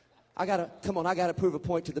 I got to prove a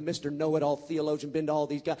point to the Mr. Know-It-All theologian, been to all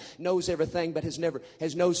these guys, knows everything, but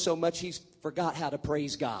has knows so much he's forgot how to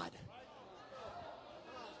praise God.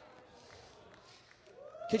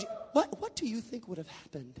 What do you think would have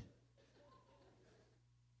happened?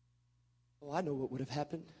 Oh, I know what would have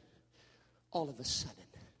happened. All of a sudden.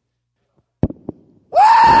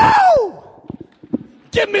 Woo!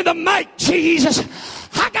 Give me the mic, Jesus.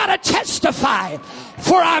 I gotta testify,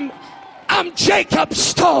 for I'm Jacob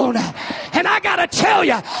Stone. And I gotta tell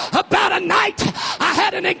you about a night I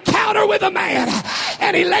had an encounter with a man,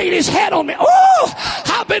 and he laid his head on me. Oh,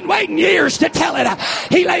 I've been waiting years to tell it.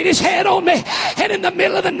 He laid his head on me, and in the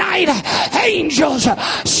middle of the night, angels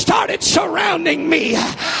started surrounding me.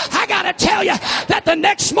 I gotta tell you that the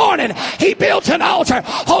next morning he built an altar.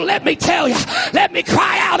 Oh, let me tell you, let me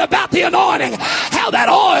cry out about the anointing, how that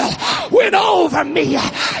oil went over me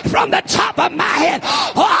from the top of my head.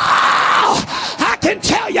 Oh, I can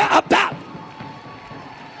tell you about.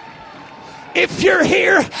 If you're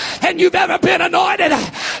here and you've ever been anointed,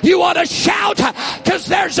 you ought to shout, because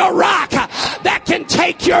there's a rock that can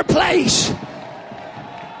take your place.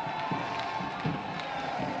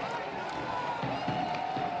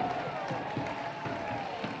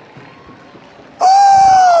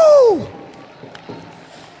 Oh!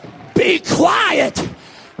 Be quiet,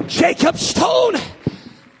 Jacob Stone,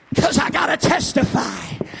 because I got to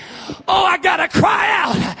testify. Oh, I got to cry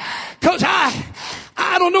out, because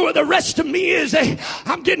I don't know where the rest of me is.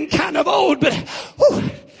 I'm getting kind of old, but whew,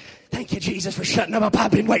 thank you, Jesus, for shutting them up.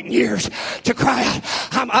 I've been waiting years to cry out.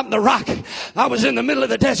 I'm the rock. I was in the middle of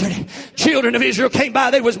the desert. Children of Israel came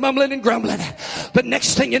by. They was mumbling and grumbling. But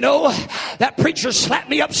next thing you know, that preacher slapped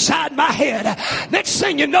me upside my head. Next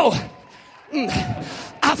thing you know,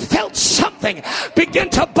 I felt something begin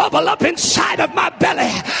to bubble up inside of my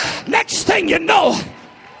belly. Next thing you know,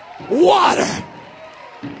 water.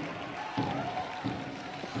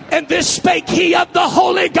 And this spake he of the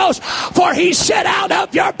Holy Ghost, for he said, out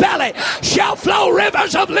of your belly shall flow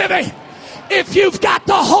rivers of living. If you've got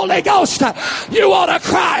the Holy Ghost, you ought to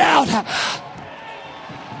cry out.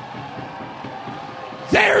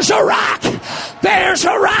 There's a rock. There's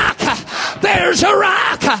a rock. There's a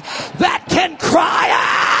rock that can cry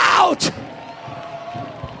out.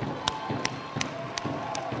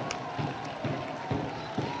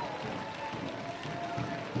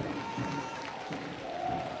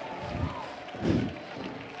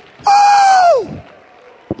 Oh!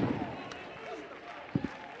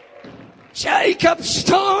 Jacob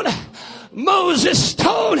Stone, Moses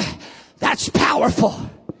Stone. That's powerful.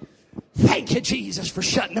 Thank you, Jesus, for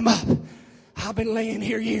shutting them up. I've been laying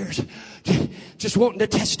here years just wanting to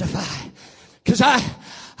testify. Because I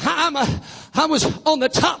was on the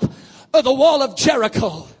top of the wall of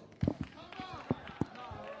Jericho.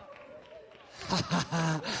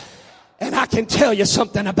 And I can tell you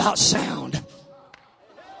something about sound.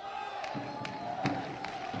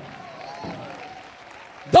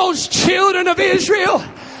 Those children of Israel,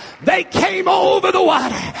 they came over the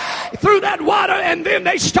water, through that water, and then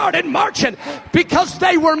they started marching because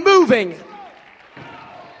they were moving.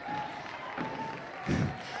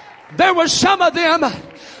 There were some of them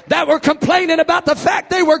that were complaining about the fact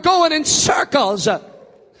they were going in circles.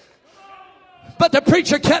 But the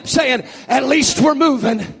preacher kept saying, at least we're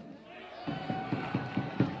moving.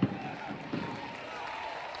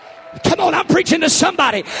 Come on, I'm preaching to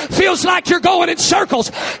somebody. Feels like you're going in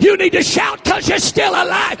circles. You need to shout, because you're still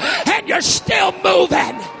alive and you're still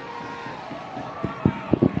moving.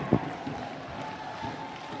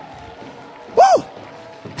 Woo!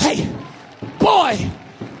 Hey, boy,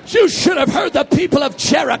 you should have heard the people of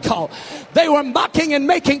Jericho. They were mocking and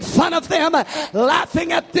making fun of them,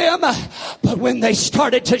 laughing at them. But But when they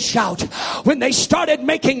started to shout, when they started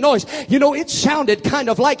making noise, you know, it sounded kind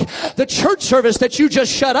of like the church service that you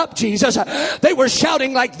just shut up, Jesus. They were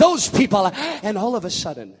shouting like those people. And all of a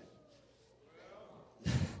sudden,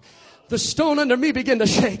 the stone under me began to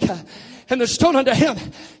shake. And the stone under him.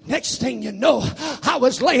 Next thing you know, I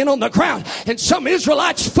was laying on the ground and some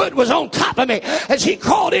Israelite's foot was on top of me as he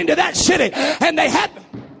crawled into that city. And they had...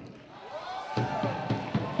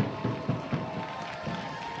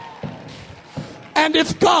 And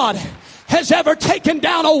if God has ever taken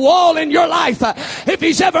down a wall in your life, if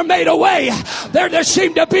he's ever made a way, there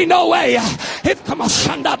seemed to be no way. Come on,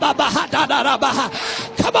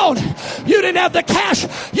 you didn't have the cash,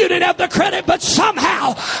 you didn't have the credit, but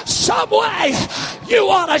somehow, some way, you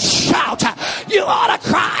ought to shout, you ought to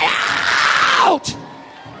cry out.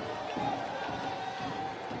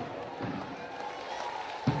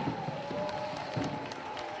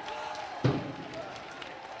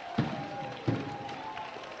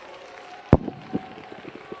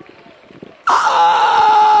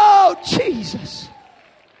 Oh, Jesus.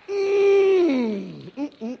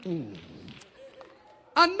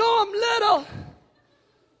 I know I'm little,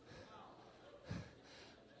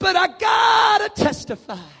 but I gotta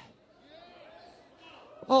testify.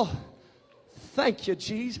 Oh, thank you,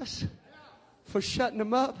 Jesus, for shutting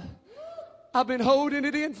them up. I've been holding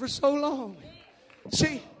it in for so long.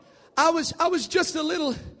 See, I was just a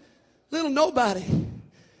little nobody,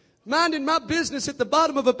 minding my business at the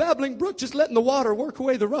bottom of a babbling brook, just letting the water work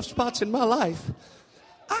away the rough spots in my life.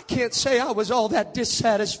 I can't say I was all that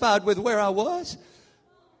dissatisfied with where I was.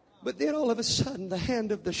 But then all of a sudden, the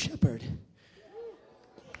hand of the shepherd.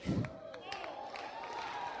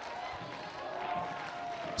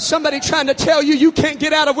 Somebody trying to tell you you can't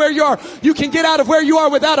get out of where you are. You can get out of where you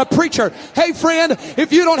are without a preacher. Hey friend,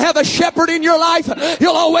 if you don't have a shepherd in your life,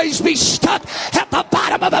 you'll always be stuck at the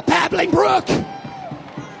bottom of a babbling brook.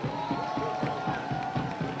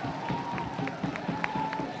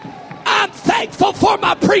 I'm thankful for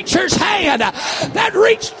my preacher's hand that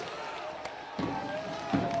reached.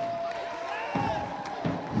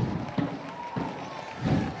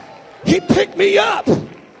 He picked me up.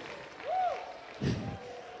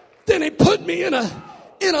 Then he put me in a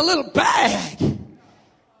little bag.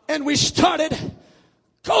 And we started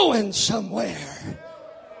going somewhere.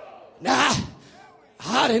 Now,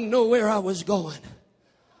 I didn't know where I was going.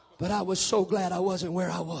 But I was so glad I wasn't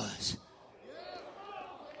where I was.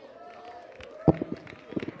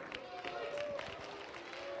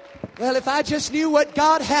 Well, if I just knew what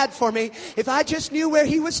God had for me, if I just knew where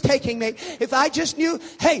he was taking me, if I just knew,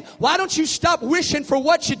 hey, why don't you stop wishing for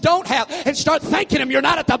what you don't have and start thanking him you're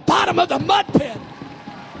not at the bottom of the mud pit?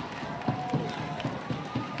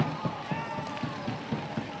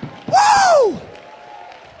 Woo!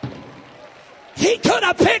 He could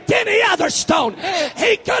have picked any other stone.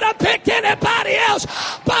 He could have picked anybody else.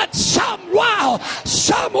 But somehow,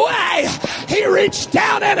 some way, he reached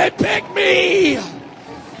down and he picked me.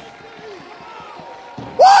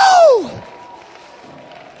 Woo!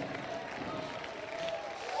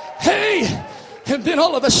 Hey, and then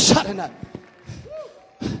all of a sudden,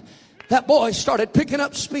 that boy started picking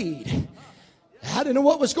up speed. I didn't know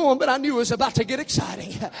what was going, but I knew it was about to get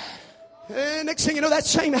exciting. And next thing you know, that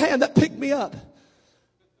same hand that picked me up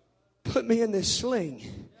put me in this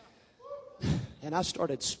sling. And I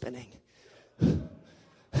started spinning.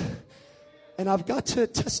 And I've got to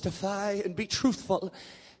testify and be truthful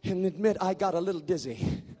and admit I got a little dizzy.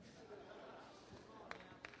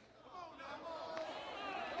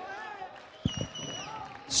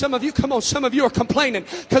 Some of you, come on, some of you are complaining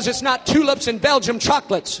because it's not tulips and Belgium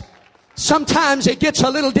chocolates. Sometimes it gets a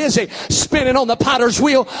little dizzy spinning on the potter's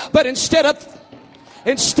wheel, but instead of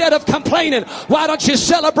complaining, why don't you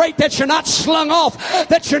celebrate that you're not slung off,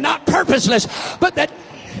 that you're not purposeless, but that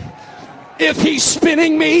if he's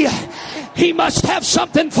spinning me, he must have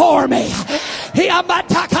something for me.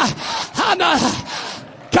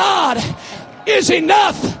 God is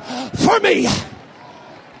enough for me.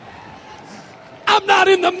 I'm not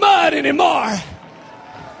in the mud anymore.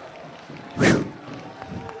 Whew.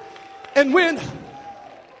 And when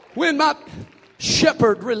my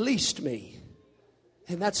shepherd released me,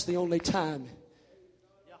 and that's the only time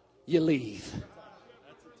you leave.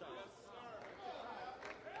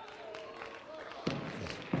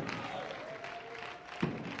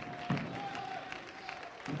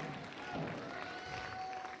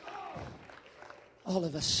 All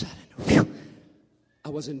of a sudden, whew, I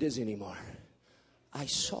wasn't dizzy anymore. I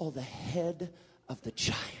saw the head of the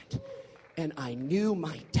giant, and I knew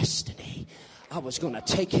my destiny. I was going to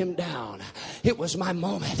take him down it was my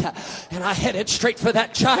moment. And I headed straight for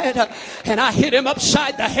that giant, and I hit him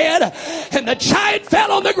upside the head, and the giant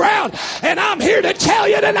fell on the ground. And I'm here to tell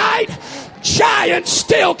you tonight, giants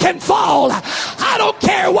still can fall. I don't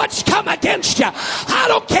care what's come against you. I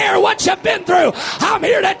don't care what you've been through. I'm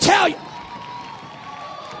here to tell you.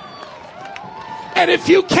 And if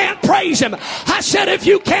you can't praise him, I said, if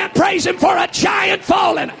you can't praise him for a giant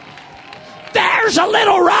falling, there's a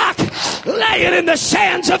little rock laying in the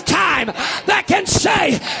sands of time that can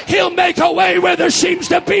say he'll make a way where there seems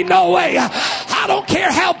to be no way. I don't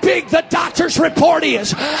care how big the doctor's report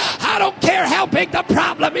is. I don't care how big the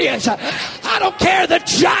problem is. I don't care the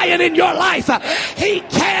giant in your life. He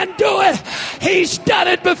can do it. He's done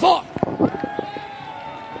it before.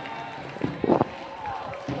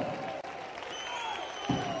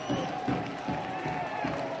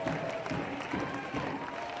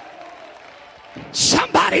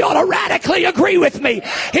 Somebody ought to radically agree with me.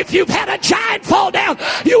 If you've had a giant fall down,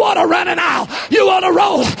 you ought to run an aisle. You ought to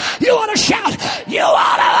roll. You ought to shout. You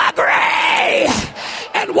ought to agree.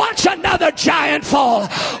 And watch another giant fall.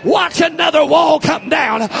 Watch another wall come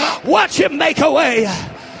down. Watch him make a way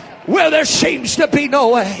where there seems to be no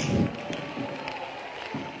way.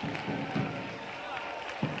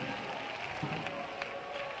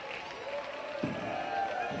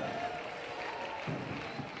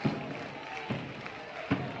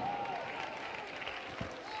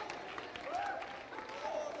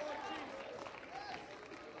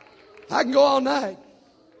 I can go all night.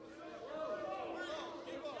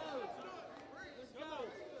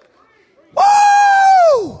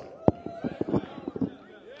 Woo!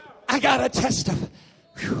 I got to testify.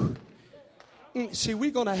 See,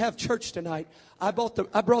 we're going to have church tonight. I brought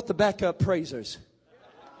the backup praisers.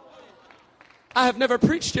 I have never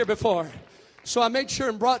preached here before, so I made sure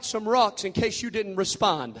and brought some rocks in case you didn't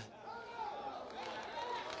respond.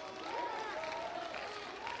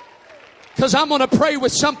 Because I'm going to pray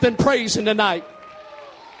with something praising tonight.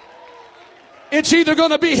 It's either going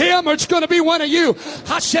to be him or it's going to be one of you.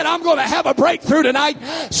 I said I'm going to have a breakthrough tonight.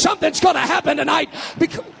 Something's going to happen tonight.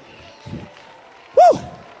 Because, woo!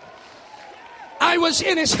 I was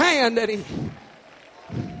in his hand and he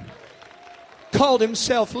called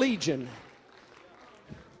himself Legion.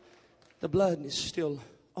 The blood is still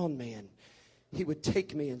on me, and he would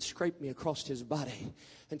take me and scrape me across his body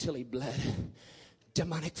until he bled.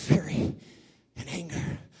 Demonic fury and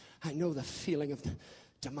anger. I know the feeling of the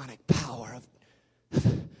demonic power of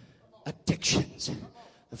addictions,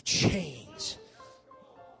 of chains.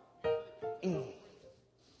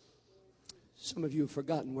 Some of you have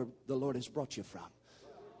forgotten where the Lord has brought you from.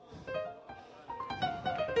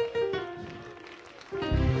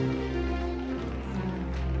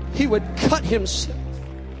 He would cut himself.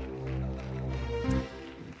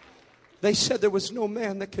 They said there was no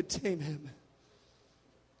man that could tame him.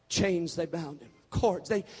 Chains, they bound him. Cords,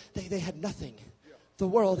 they had nothing. The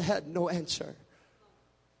world had no answer.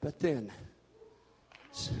 But then,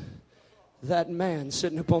 that man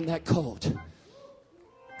sitting upon that colt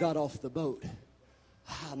got off the boat.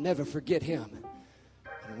 I'll never forget him.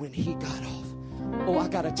 And when he got off, I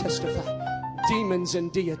got to testify. Demons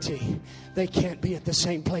and deity, they can't be at the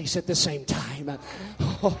same place at the same time.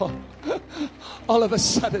 All of a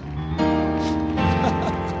sudden,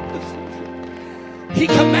 he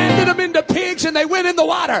commanded them into pigs and they went in the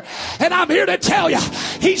water. And I'm here to tell you,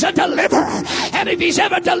 he's a deliverer. And if he's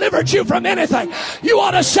ever delivered you from anything, you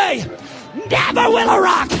ought to say, never will a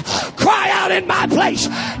rock cry out in my place.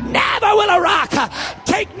 Never will a rock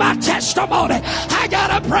take my testimony. I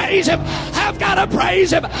gotta praise him. I've gotta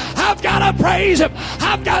praise him. I've gotta praise him.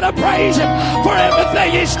 I've gotta praise him for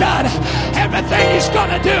everything he's done, everything he's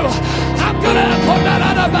gonna do. I'm gonna.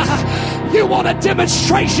 You want a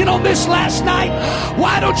demonstration on this last night?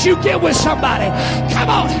 Why don't you get with somebody? Come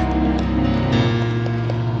on.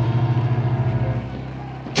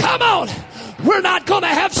 Come on. We're not going to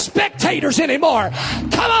have spectators anymore.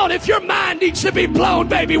 Come on, if your mind needs to be blown,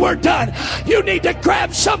 baby, we're done. You need to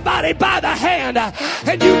grab somebody by the hand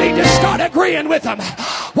and you need to start agreeing with them.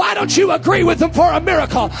 Why don't you agree with them for a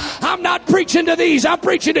miracle? I'm not preaching to these. I'm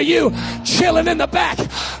preaching to you chilling in the back.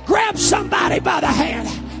 Grab somebody by the hand.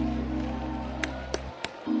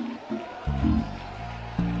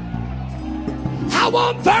 I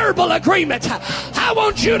want verbal agreement. I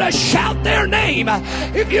want you to shout their name.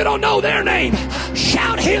 If you don't know their name,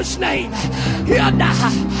 shout his name.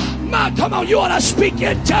 Come on, you ought to speak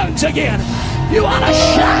in tongues again. You ought to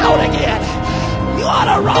shout again. You ought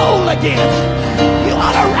to roll again. You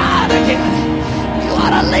ought to run again. You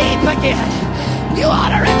ought to leap again. You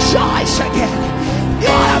ought to rejoice again. You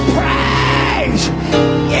ought to praise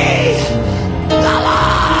ye the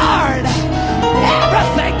Lord.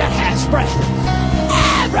 breath.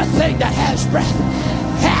 Everything that has breath.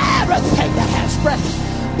 Everything that has breath.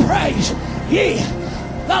 Praise ye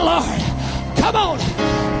the Lord. Come on.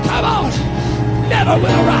 Come on. Never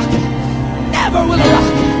will a rock. Never will a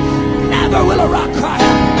rock. Never will a rock cry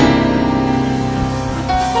out.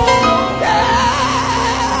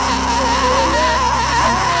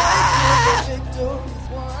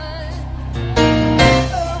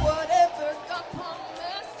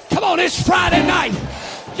 Come on, it's Friday night.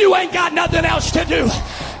 You ain't got nothing else to do.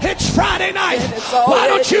 It's Friday night. Why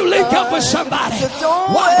don't you link up with somebody?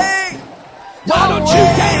 Why don't you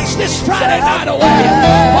dance this Friday night away?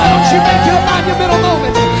 Why don't you make your monumental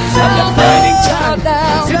moment of defining time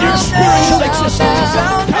in your spiritual existence?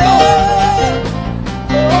 Come on.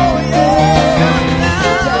 Oh, yeah.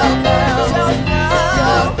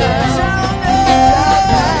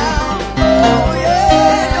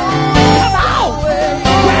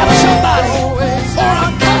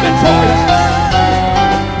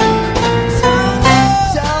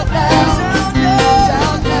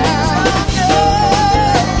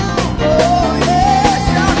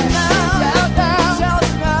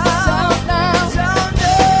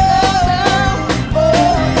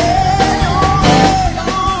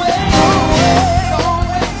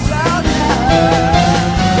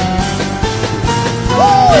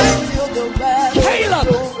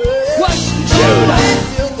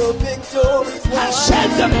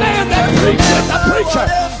 The man that preached it, the preacher,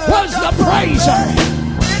 was the praiser.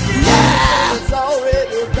 Yeah!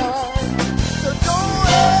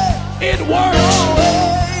 It works.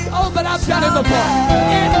 Oh, but I've got in the book.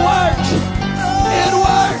 It works. It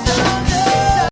works.